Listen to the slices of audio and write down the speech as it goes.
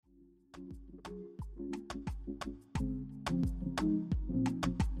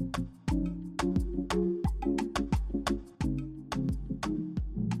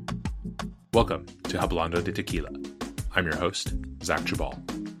Welcome to Hablando de Tequila. I'm your host, Zach Jabal.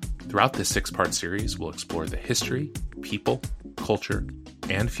 Throughout this 6-part series, we'll explore the history, people, culture,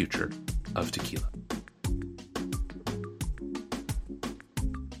 and future of tequila.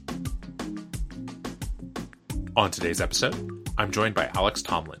 On today's episode, I'm joined by Alex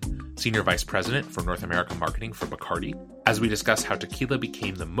Tomlin, Senior Vice President for North America Marketing for Bacardi, as we discuss how tequila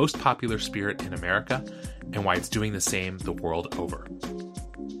became the most popular spirit in America and why it's doing the same the world over.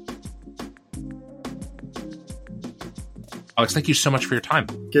 Alex, thank you so much for your time.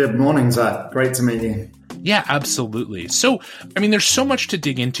 Good morning, Zach. Great to meet you. Yeah, absolutely. So, there's so much to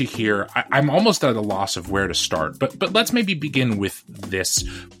dig into here. I'm almost at a loss of where to start, but let's maybe begin with this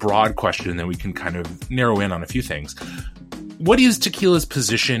broad question, and then we can kind of narrow in on a few things. What is tequila's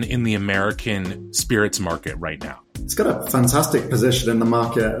position in the American spirits market right now? It's got a fantastic position in the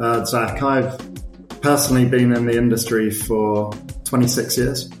market, Zach. I've personally been in the industry for 26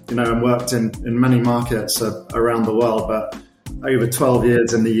 years, and worked in many markets around the world, but over 12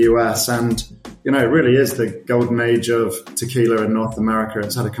 years in the US. And, it really is the golden age of tequila in North America.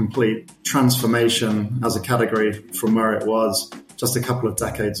 It's had a complete transformation as a category from where it was just a couple of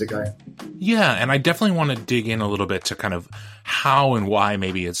decades ago. Yeah, and I definitely want to dig in a little bit to kind of how and why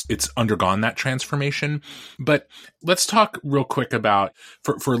maybe it's undergone that transformation. But let's talk real quick about,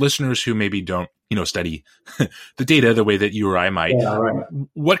 for listeners who maybe don't, study the data the way that you or I might. Yeah, right.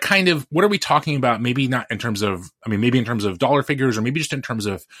 What are we talking about? Maybe not in terms of, maybe in terms of dollar figures, or maybe just in terms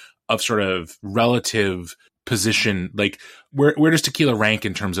of sort of relative position. Like where does tequila rank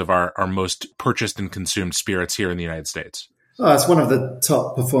in terms of our most purchased and consumed spirits here in the United States? It's one of the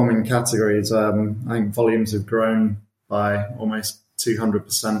top performing categories. I think volumes have grown by almost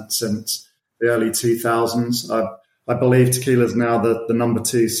 200% since the early 2000s. I believe tequila is now the number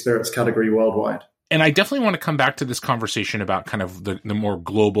 2 spirits category worldwide. And I definitely want to come back to this conversation about kind of the more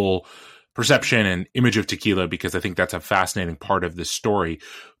global perception and image of tequila, because I think that's a fascinating part of this story.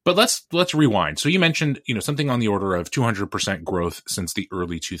 But let's rewind. So you mentioned, something on the order of 200% growth since the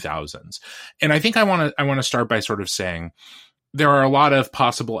early 2000s. And I think I want to start by sort of saying there are a lot of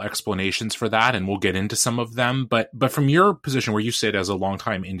possible explanations for that, and we'll get into some of them. But from your position where you sit as a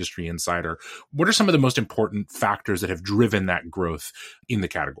longtime industry insider, what are some of the most important factors that have driven that growth in the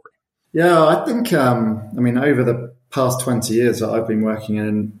category? Yeah, I think, over the past 20 years that I've been working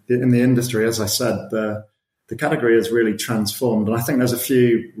in the industry, as I said, the category has really transformed. And I think there's a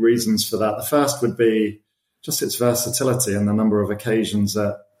few reasons for that. The first would be just its versatility and the number of occasions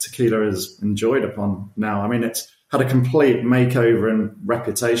that tequila is enjoyed upon now. It's had a complete makeover in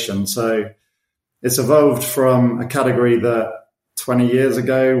reputation. So it's evolved from a category that 20 years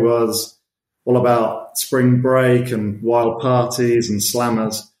ago was all about spring break and wild parties and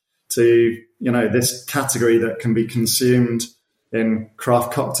slammers to, this category that can be consumed in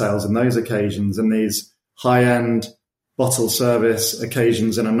craft cocktails in those occasions, and these high-end bottle service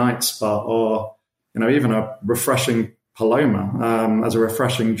occasions in a night spot, or, even a refreshing Paloma as a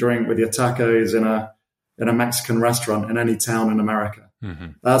refreshing drink with your tacos in a Mexican restaurant in any town in America.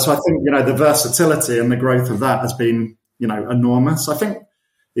 Mm-hmm. So I think, the versatility and the growth of that has been, enormous. I think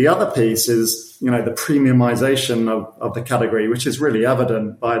the other piece is, the premiumization of the category, which is really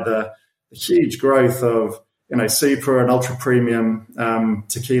evident by the huge growth of, super and ultra premium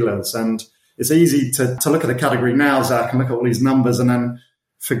tequilas. And it's easy to look at the category now, Zach, and look at all these numbers and then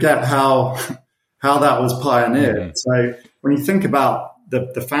forget how that was pioneered. Mm-hmm. So when you think about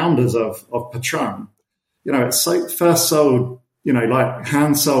the founders of Patron, it's first sold, like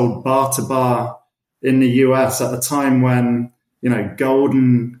hand sold bar to bar in the US at a time when,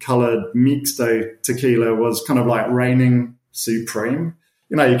 golden colored mixto tequila was kind of like reigning supreme.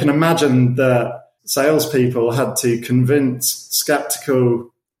 You can imagine that salespeople had to convince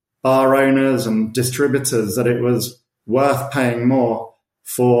skeptical bar owners and distributors that it was worth paying more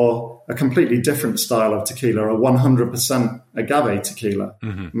for a completely different style of tequila, a 100% agave tequila,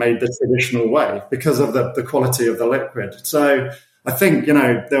 mm-hmm. made the traditional way because of the quality of the liquid. So I think,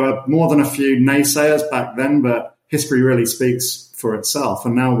 there were more than a few naysayers back then, but history really speaks for itself.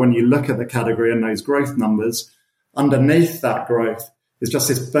 And now when you look at the category and those growth numbers, underneath that growth is just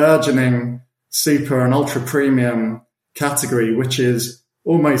this burgeoning super and ultra premium category, which is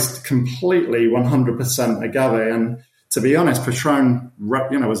almost completely 100% agave. And to be honest, Patron,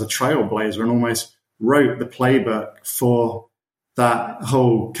 was a trailblazer and almost wrote the playbook for that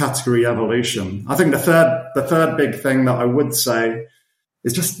whole category evolution. I think the third big thing that I would say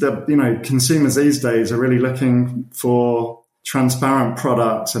is just that, consumers these days are really looking for transparent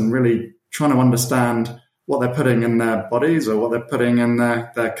products and really trying to understand what they're putting in their bodies or what they're putting in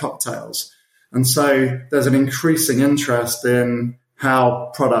their cocktails. And so there's an increasing interest in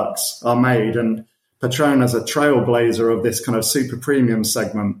how products are made. And Patron, as a trailblazer of this kind of super premium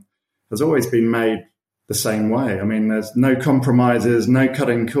segment, has always been made the same way. I mean, there's no compromises, no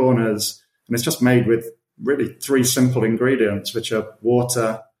cutting corners, and it's just made with really 3 simple ingredients, which are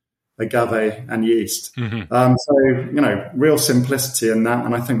water, agave, and yeast. So, real simplicity in that,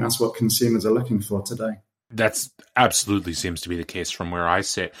 and I think that's what consumers are looking for today. That's absolutely seems to be the case from where I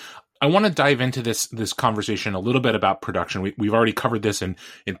sit. I want to dive into this conversation a little bit about production. We've already covered this in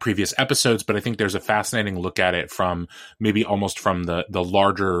previous episodes, but I think there's a fascinating look at it from maybe almost from the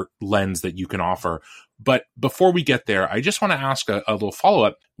larger lens that you can offer. But before we get there, I just want to ask a little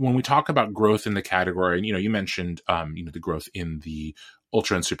follow-up. When we talk about growth in the category, and you mentioned the growth in the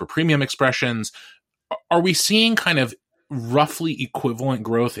ultra and super premium expressions, are we seeing kind of roughly equivalent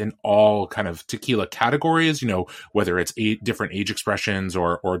growth in all kind of tequila categories, whether it's different age expressions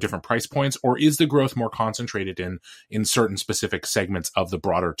or different price points, or is the growth more concentrated in certain specific segments of the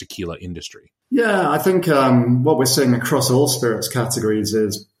broader tequila industry? Yeah, I think what we're seeing across all spirits categories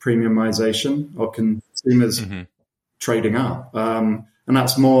is premiumization or consumers trading up. And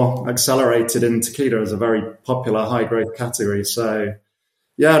that's more accelerated in tequila as a very popular high growth category. So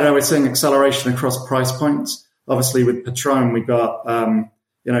we're seeing acceleration across price points. Obviously, with Patron, we got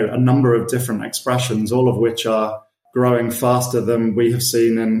a number of different expressions, all of which are growing faster than we have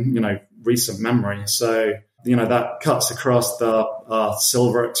seen in recent memory. So that cuts across our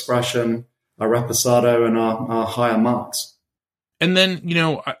silver expression, our reposado, and our higher marks. And then,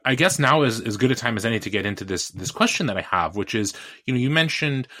 I guess now is as good a time as any to get into this question that I have, which is, you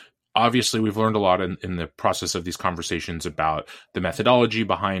mentioned. Obviously, we've learned a lot in the process of these conversations about the methodology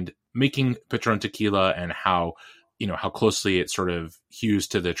behind making Patron tequila and how closely it sort of hews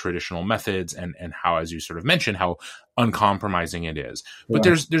to the traditional methods and how, as you sort of mentioned, how uncompromising it is. Yeah. But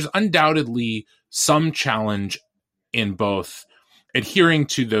there's undoubtedly some challenge in both adhering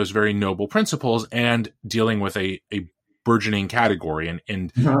to those very noble principles and dealing with a burgeoning category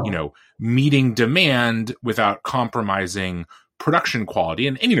and meeting demand without compromising production quality.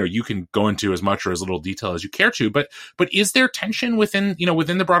 And you can go into as much or as little detail as you care to, but is there tension within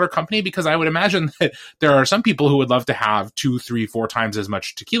the broader company? Because I would imagine that there are some people who would love to have 2, 3, 4 times as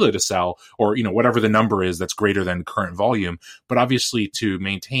much tequila to sell, or, whatever the number is that's greater than current volume. But obviously to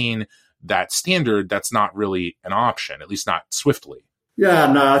maintain that standard, that's not really an option, at least not swiftly.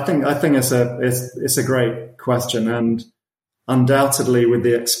 Yeah, no, I think it's a great question. And undoubtedly, with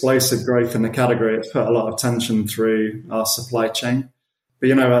the explosive growth in the category, it's put a lot of tension through our supply chain. But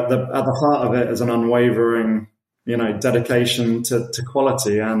at the heart of it is an unwavering, dedication to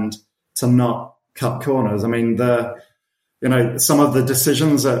quality and to not cut corners. I mean, some of the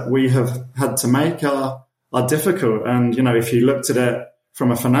decisions that we have had to make are difficult. And if you looked at it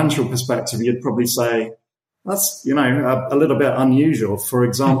from a financial perspective, you'd probably say that's a little bit unusual. For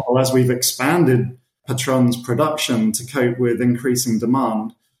example, as we've expanded Patron's production to cope with increasing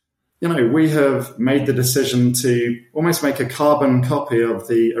demand, we have made the decision to almost make a carbon copy of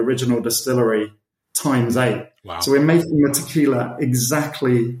the original distillery times 8. Wow. So we're making the tequila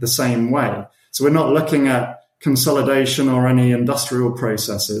exactly the same way. So we're not looking at consolidation or any industrial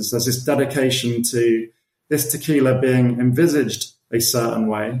processes. There's this dedication to this tequila being envisaged a certain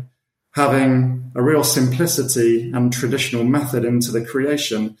way, having a real simplicity and traditional method into the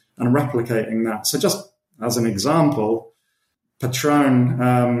creation and replicating that. So just as an example,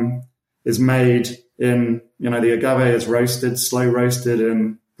 Patron is made in, the agave is roasted, slow roasted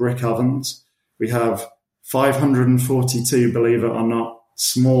in brick ovens. We have 542, believe it or not,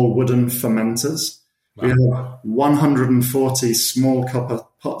 small wooden fermenters. Wow. We have 140 small copper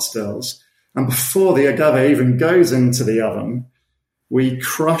pot stills. And before the agave even goes into the oven, we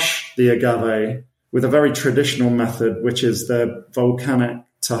crush the agave with a very traditional method, which is the volcanic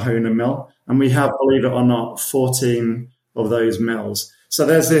Tahona mill. And we have, believe it or not, 14 of those mills. So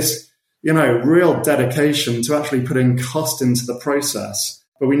there's this, real dedication to actually putting cost into the process.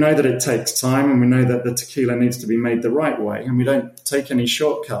 But we know that it takes time, and we know that the tequila needs to be made the right way, and we don't take any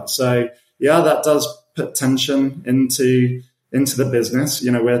shortcuts. So, that does put tension into the business.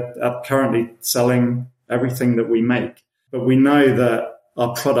 We're currently selling everything that we make, but we know that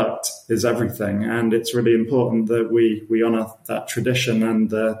our product is everything, and it's really important that we honor that tradition and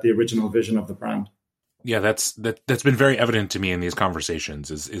the original vision of the brand. Yeah, that's been very evident to me in these conversations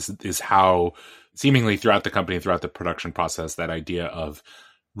is how seemingly throughout the company, throughout the production process, that idea of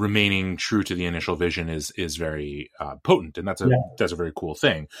remaining true to the initial vision is very potent, and that's a very cool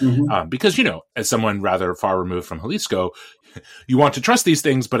thing. Mm-hmm. Because as someone rather far removed from Jalisco, you want to trust these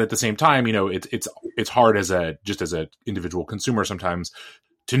things, but at the same time, it's hard as a individual consumer sometimes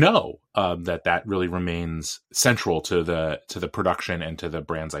know that really remains central to the production and to the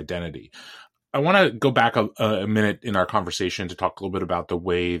brand's identity. I want to go back a minute in our conversation to talk a little bit about the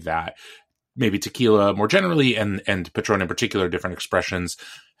way that maybe tequila more generally and Patron in particular, different expressions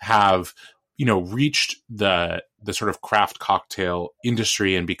have, reached the sort of craft cocktail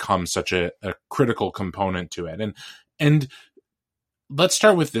industry and become such a critical component to it. And let's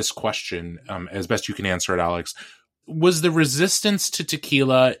start with this question, as best you can answer it, Alex. Was the resistance to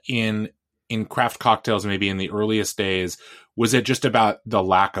tequila in craft cocktails, maybe in the earliest days, was it just about the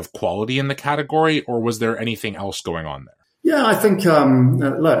lack of quality in the category, or was there anything else going on there? Yeah, I think,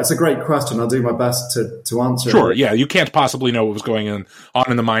 look, it's a great question. I'll do my best to answer it. Sure, yeah. You can't possibly know what was going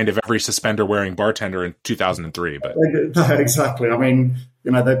on in the mind of every suspender-wearing bartender in 2003. But No, exactly. I mean,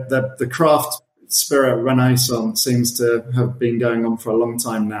 the craft spirit renaissance seems to have been going on for a long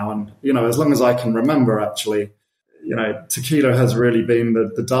time now. And, as long as I can remember, actually, tequila has really been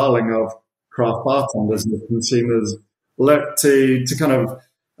the darling of craft bartenders, and the consumers look to kind of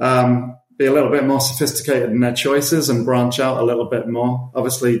be a little bit more sophisticated in their choices and branch out a little bit more.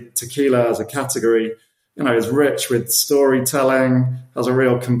 Obviously, tequila as a category, is rich with storytelling, has a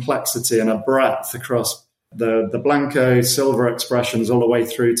real complexity and a breadth across the Blanco, silver expressions all the way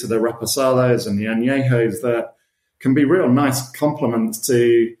through to the reposados and the añejos that can be real nice complements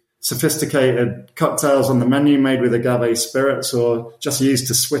to sophisticated cocktails on the menu made with agave spirits, or just used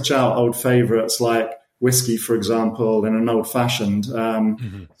to switch out old favorites like whiskey, for example, in an old-fashioned.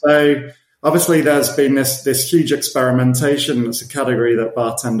 So obviously there's been this huge experimentation. It's a category that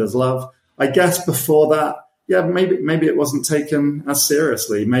bartenders love. I guess before that, yeah, maybe it wasn't taken as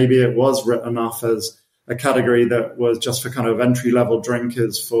seriously. Maybe it was written off as a category that was just for kind of entry-level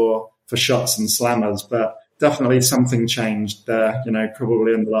drinkers for shots and slammers. But definitely something changed there,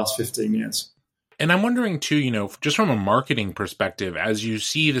 probably in the last 15 years. And I'm wondering too, just from a marketing perspective, as you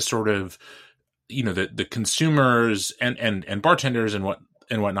see the sort of, the consumers and bartenders and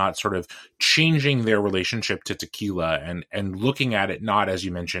whatnot sort of changing their relationship to tequila and looking at it not, as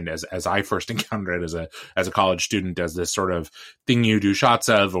you mentioned, as I first encountered it as a college student, as this sort of thing you do shots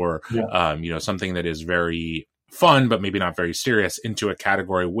of, or something that is very fun but maybe not very serious, into a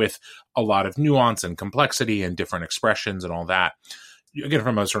category with a lot of nuance and complexity and different expressions and all that. Again,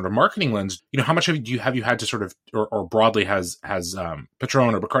 from a sort of marketing lens, how much have you had to sort of, or broadly has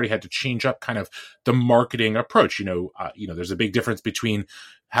Patron or Bacardi had to change up kind of the marketing approach? There's a big difference between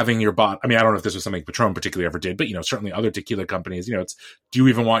having your bottle. I mean, I don't know if this was something Patron particularly ever did, but certainly other tequila companies, it's, do you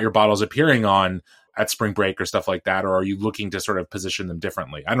even want your bottles appearing on at spring break or stuff like that, or are you looking to sort of position them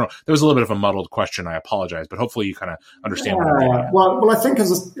differently? I don't know. There was a little bit of a muddled question. I apologize, but hopefully you kind of understand. Well, I think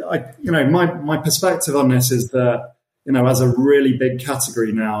my perspective on this is that, as a really big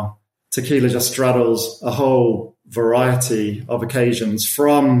category now, tequila just straddles a whole variety of occasions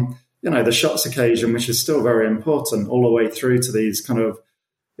from, the shots occasion, which is still very important, all the way through to these kind of,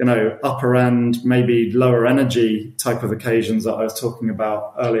 upper end, maybe lower energy type of occasions that I was talking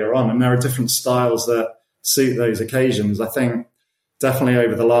about earlier on. And there are different styles that suit those occasions. I think definitely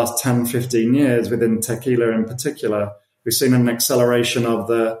over the last 10, 15 years within tequila in particular, we've seen an acceleration of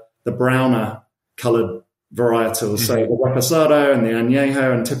the browner colored varietals. So the reposado and the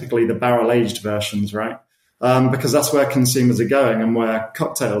añejo, and typically the barrel aged versions, right? Because that's where consumers are going and where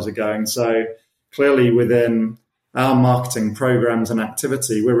cocktails are going. So clearly within our marketing programs and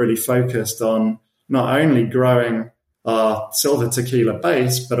activity, we're really focused on not only growing our silver tequila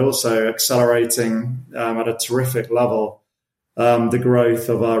base, but also accelerating at a terrific level the growth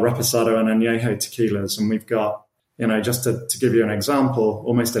of our reposado and añejo tequilas. And we've got, just to give you an example,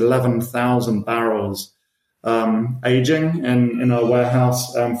 almost 11,000 barrels aging in our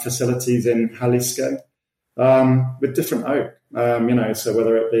warehouse facilities in Jalisco with different oak, so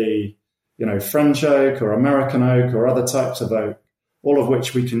whether it be, French oak or American oak or other types of oak, all of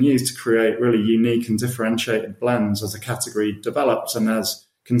which we can use to create really unique and differentiated blends as the category develops and as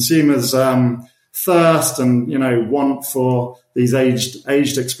consumers thirst and, want for these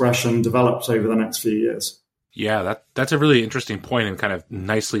aged expression develops over the next few years. Yeah, that's a really interesting point, and kind of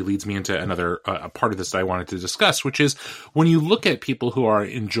nicely leads me into another part of this that I wanted to discuss, which is when you look at people who are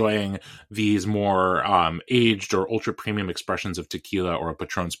enjoying these more aged or ultra premium expressions of tequila or a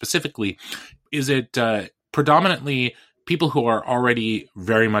Patron specifically, is it predominantly people who are already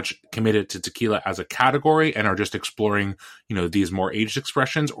very much committed to tequila as a category and are just exploring, these more aged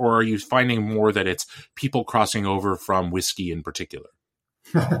expressions, or are you finding more that it's people crossing over from whiskey in particular?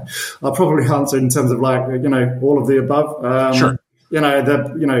 I'll probably answer in terms of all of the above. Sure.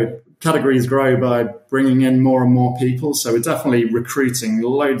 Categories grow by bringing in more and more people. So we're definitely recruiting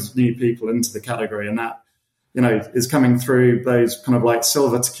loads of new people into the category, and that is coming through those kind of like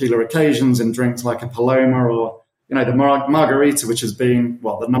silver tequila occasions in drinks like a Paloma or, the margarita, which has been,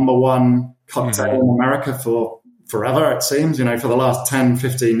 the number one cocktail in America for forever, it seems, for the last 10,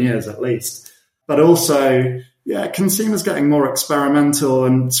 15 years at least. But also, consumers getting more experimental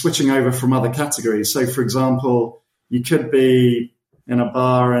and switching over from other categories. So, for example, you could be in a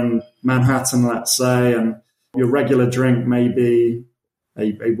bar in Manhattan, let's say, and your regular drink may be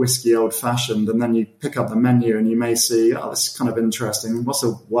a whiskey old-fashioned, and then you pick up the menu and you may see, this is kind of interesting. What's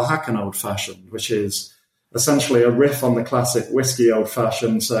a Oaxacan old-fashioned, which is essentially a riff on the classic whiskey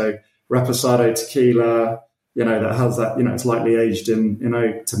old-fashioned, so reposado tequila, that has that, it's lightly aged in,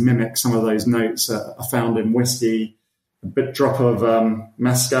 to mimic some of those notes that are found in whiskey, a bit drop of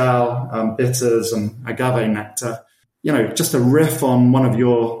mezcal, bitters and agave nectar. Just a riff on one of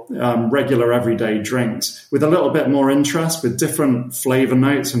your regular everyday drinks with a little bit more interest, with different flavor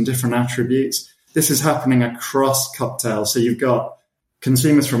notes and different attributes. This is happening across cocktails. So you've got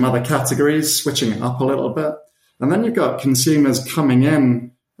consumers from other categories switching it up a little bit. And then you've got consumers coming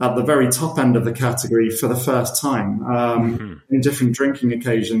in at the very top end of the category for the first time in different drinking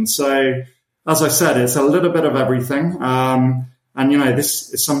occasions. So, as I said, it's a little bit of everything. And,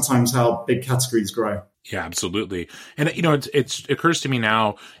 this is sometimes how big categories grow. Yeah, absolutely. And, it occurs to me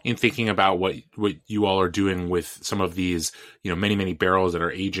now in thinking about what you all are doing with some of these, many, many barrels that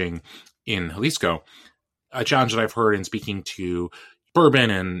are aging in Jalisco. A challenge that I've heard in speaking to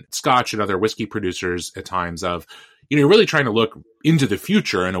bourbon and scotch and other whiskey producers at times of, really trying to look into the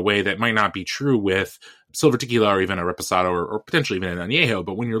future in a way that might not be true with silver tequila or even a reposado or potentially even an añejo.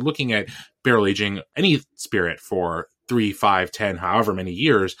 But when you're looking at barrel aging any spirit for 3, 5, 10, however many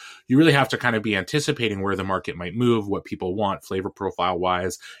years, you really have to kind of be anticipating where the market might move, what people want, flavor profile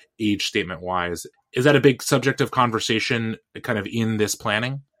wise, age statement wise. Is that a big subject of conversation kind of in this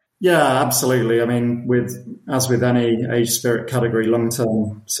planning? Yeah, absolutely. I mean, as with any aged spirit category,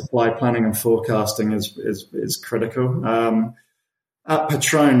 long-term supply planning and forecasting is critical. At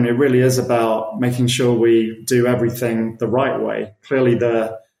Patron, it really is about making sure we do everything the right way. Clearly,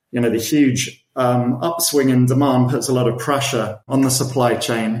 the huge upswing in demand puts a lot of pressure on the supply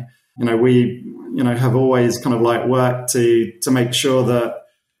chain. We have always kind of like worked to make sure that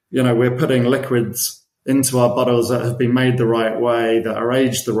we're putting liquids into our bottles that have been made the right way, that are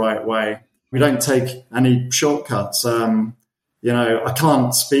aged the right way. We don't take any shortcuts. I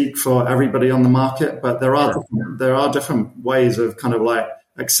can't speak for everybody on the market, but there are different ways of kind of like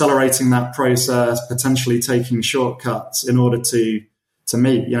accelerating that process, potentially taking shortcuts in order to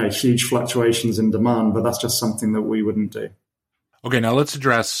meet, huge fluctuations in demand. But that's just something that we wouldn't do. Okay, now let's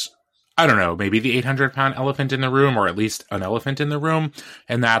address, I don't know, maybe the 800-pound elephant in the room, or at least an elephant in the room.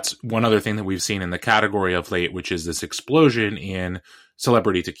 And that's one other thing that we've seen in the category of late, which is this explosion in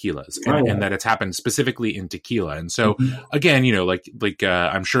celebrity tequilas, and that it's happened specifically in tequila. And so again,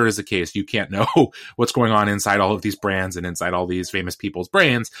 I'm sure is the case, you can't know what's going on inside all of these brands and inside all these famous people's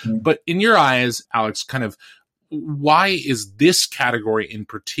brains. But in your eyes, Alex, kind of why is this category in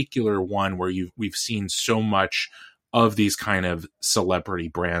particular one where we've seen so much of these kind of celebrity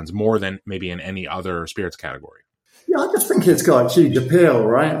brands more than maybe in any other spirits category? Yeah, I just think it's got huge appeal,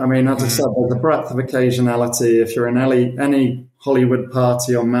 right? I mean, as I said, there's a breadth of occasionality. If you're in any Hollywood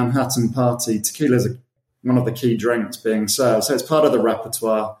party or Manhattan party, tequila is one of the key drinks being served. So it's part of the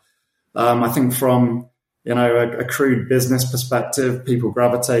repertoire. I think from, a crude business perspective, people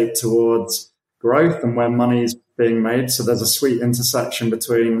gravitate towards growth and where money's being made. So there's a sweet intersection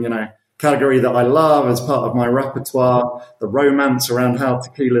between, category that I love as part of my repertoire, the romance around how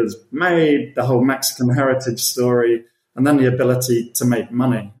tequila is made, the whole Mexican heritage story, and then the ability to make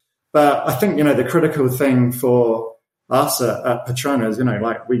money. But I think, the critical thing for us at Patron is,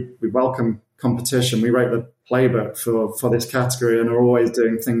 we welcome competition. We write the playbook for this category and are always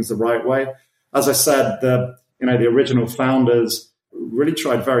doing things the right way. As I said, the original founders really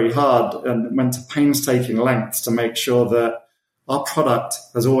tried very hard and went to painstaking lengths to make sure that our product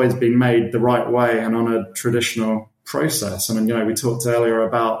has always been made the right way and on a traditional process. And, we talked earlier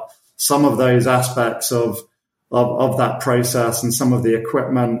about some of those aspects of that process and some of the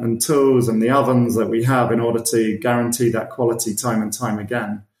equipment and tools and the ovens that we have in order to guarantee that quality time and time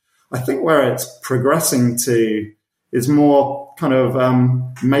again. I think where it's progressing to is more kind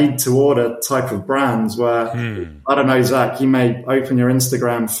of made to order type of brands where, I don't know, Zach, you may open your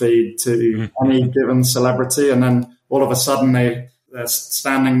Instagram feed to any given celebrity and then all of a sudden they're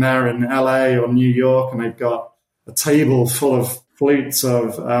standing there in LA or New York and they've got a table full of flutes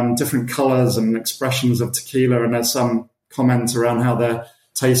of different colors and expressions of tequila, and there's some comments around how they're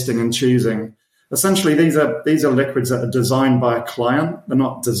tasting and choosing. essentially these are liquids that are designed by a client. They're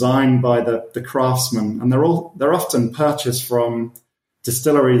not designed by the craftsman, and they're often purchased from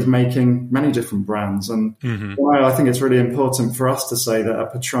distilleries making many different brands. And I think it's really important for us to say that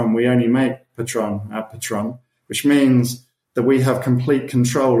at Patron, we only make Patron at Patron, which means that we have complete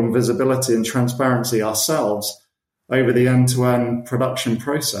control and visibility and transparency ourselves over the end-to-end production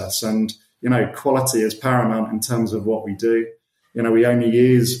process. And, quality is paramount in terms of what we do. We only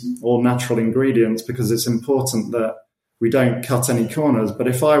use all natural ingredients because it's important that we don't cut any corners. But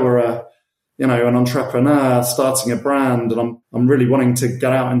if I were an entrepreneur starting a brand and I'm really wanting to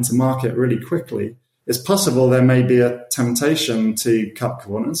get out into market really quickly, it's possible there may be a temptation to cut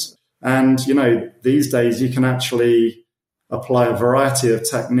corners. And, these days you can actually apply a variety of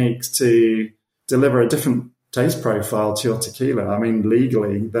techniques to deliver a different taste profile to your tequila. I mean,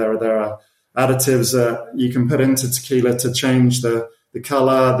 legally, there are additives that you can put into tequila to change the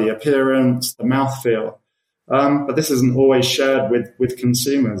color, the appearance, the mouthfeel. But this isn't always shared with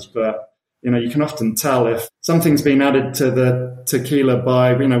consumers. But, you can often tell if something's been added to the tequila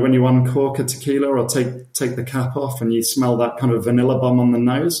by, when you uncork a tequila or take the cap off and you smell that kind of vanilla bomb on the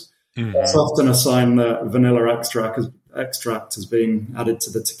nose. That's often a sign that vanilla extract has been added to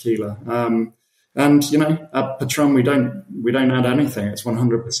the tequila. And at Patron, we don't add anything. It's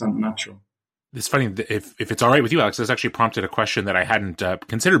 100% natural. It's funny, if it's all right with you, Alex, this actually prompted a question that I hadn't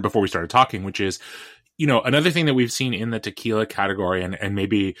considered before we started talking, which is, another thing that we've seen in the tequila category, and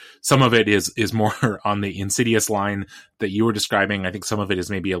maybe some of it is more on the insidious line that you were describing. I think some of it is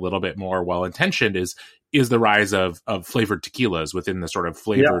maybe a little bit more well-intentioned, is the rise of flavored tequilas within the sort of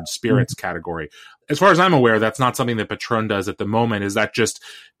flavored spirits category. As far as I'm aware, that's not something that Patron does at the moment. Is that just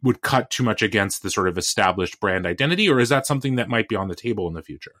would cut too much against the sort of established brand identity, or is that something that might be on the table in the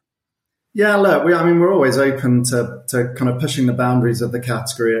future? Yeah, look, we're always open to kind of pushing the boundaries of the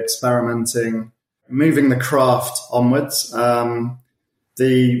category, experimenting, moving the craft onwards. The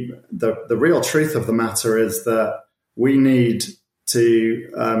real truth of the matter is that we need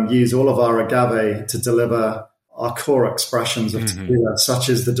to use all of our agave to deliver our core expressions of tequila, such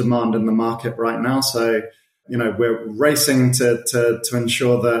as the demand in the market right now. So, we're racing to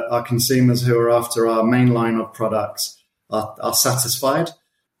ensure that our consumers who are after our main line of products are satisfied.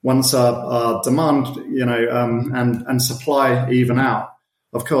 Once our demand, and supply even out,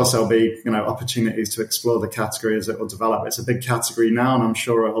 of course, there'll be, opportunities to explore the category as it will develop. It's a big category now, and I'm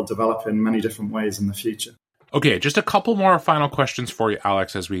sure it will develop in many different ways in the future. Okay, just a couple more final questions for you,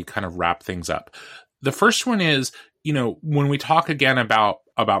 Alex, as we kind of wrap things up. The first one is, when we talk again about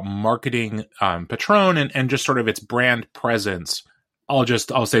marketing Patron and just sort of its brand presence,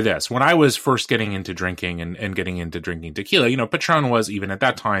 I'll say this. When I was first getting into drinking and getting into drinking tequila, Patron was, even at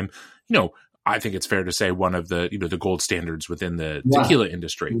that time, I think it's fair to say, one of the, the gold standards within the tequila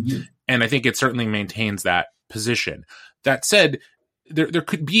industry. Mm-hmm. And I think it certainly maintains that position. That said, there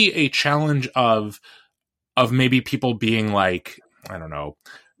could be a challenge of maybe people being like, I don't know,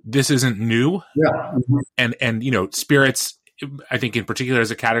 this isn't new. Yeah. Mm-hmm. And spirits, I think in particular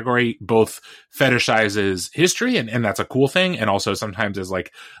as a category, both fetishizes history, and that's a cool thing, and also sometimes is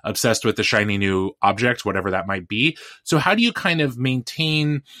like obsessed with the shiny new object, whatever that might be. So how do you kind of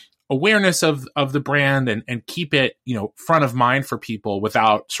maintain awareness of the brand and keep it, front of mind for people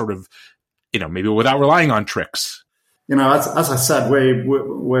without sort of, maybe without relying on tricks? As I said,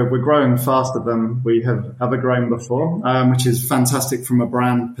 we're growing faster than we have ever grown before, which is fantastic from a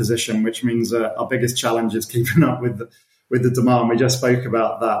brand position, which means that our biggest challenge is keeping up with the demand. We just spoke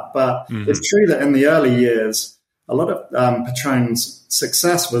about that. But It's true that in the early years, a lot of Patron's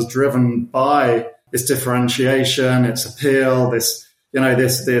success was driven by its differentiation, its appeal, this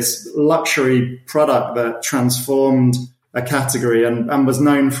luxury product that transformed a category and was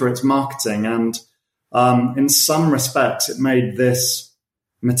known for its marketing. And in some respects, it made this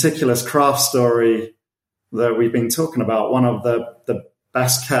meticulous craft story that we've been talking about one of the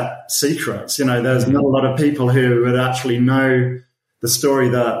best kept secrets. There's not a lot of people who would actually know the story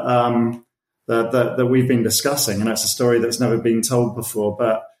that we've been discussing. And it's a story that's never been told before.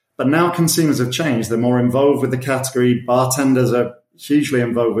 But now consumers have changed. They're more involved with the category. Bartenders are hugely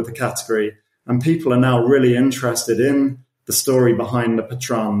involved with the category. And people are now really interested in the story behind the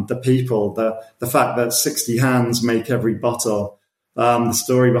Patron, the people, the fact that 60 hands make every bottle, the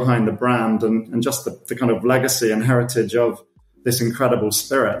story behind the brand, and just the kind of legacy and heritage of this incredible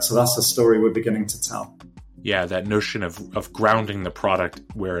spirit. So that's the story we're beginning to tell. Yeah, that notion of grounding the product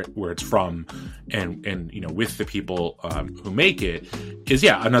where it's from, and with the people who make it is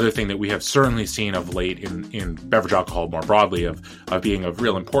another thing that we have certainly seen of late in beverage alcohol more broadly of being of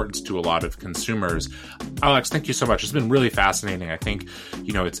real importance to a lot of consumers. Alex, thank you so much. It's been really fascinating. I think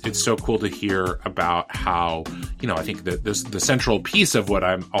it's so cool to hear about how I think that the central piece of what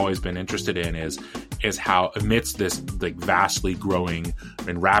I've always been interested in is how amidst this like vastly growing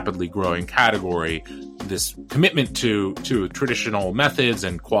and rapidly growing category, this commitment to traditional methods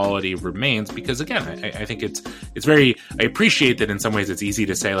and quality remains, because again, I think it's very, I appreciate that in some ways it's easy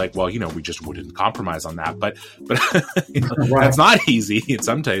to say like, well, we just wouldn't compromise on that, but Right. That's not easy in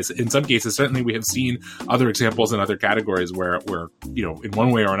some cases. Certainly we have seen other examples in other categories where in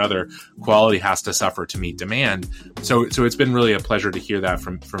one way or another, quality has to suffer to meet demand. So it's been really a pleasure to hear that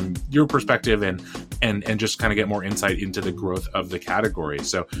from your perspective and just kind of get more insight into the growth of the category.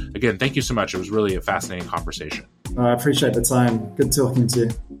 So again, thank you so much. It was really a fascinating conversation. I appreciate the time. Good talking to you.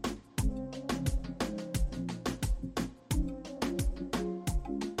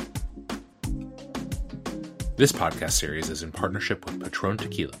 This podcast series is in partnership with Patron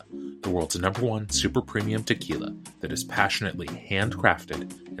Tequila, the world's #1 super premium tequila that is passionately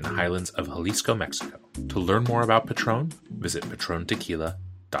handcrafted in the highlands of Jalisco, Mexico. To learn more about Patron, visit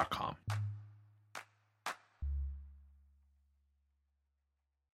patrontequila.com.